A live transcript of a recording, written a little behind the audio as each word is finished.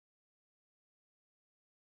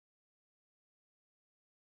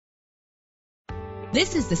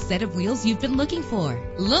This is the set of wheels you've been looking for.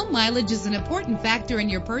 Low mileage is an important factor in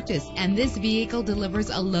your purchase, and this vehicle delivers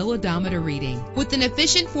a low odometer reading. With an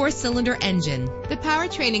efficient 4-cylinder engine, the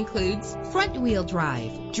powertrain includes front-wheel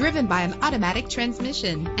drive, driven by an automatic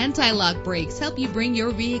transmission. Anti-lock brakes help you bring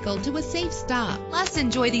your vehicle to a safe stop. Plus,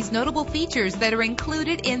 enjoy these notable features that are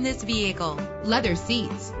included in this vehicle: leather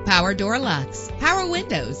seats, power door locks, power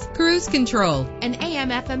windows, cruise control, an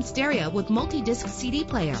AM/FM stereo with multi-disc CD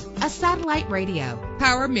player, a satellite radio,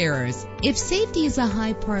 power mirrors. If safety is a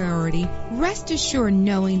high priority, rest assured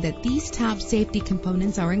knowing that these top safety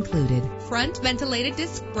components are included: front ventilated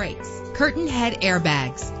disc brakes, curtain head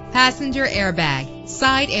airbags, passenger airbag,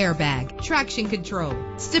 side airbag, traction control,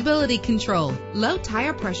 stability control, low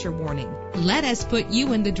tire pressure warning. Let us put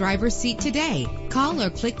you in the driver's seat today. Call or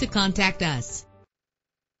click to contact us.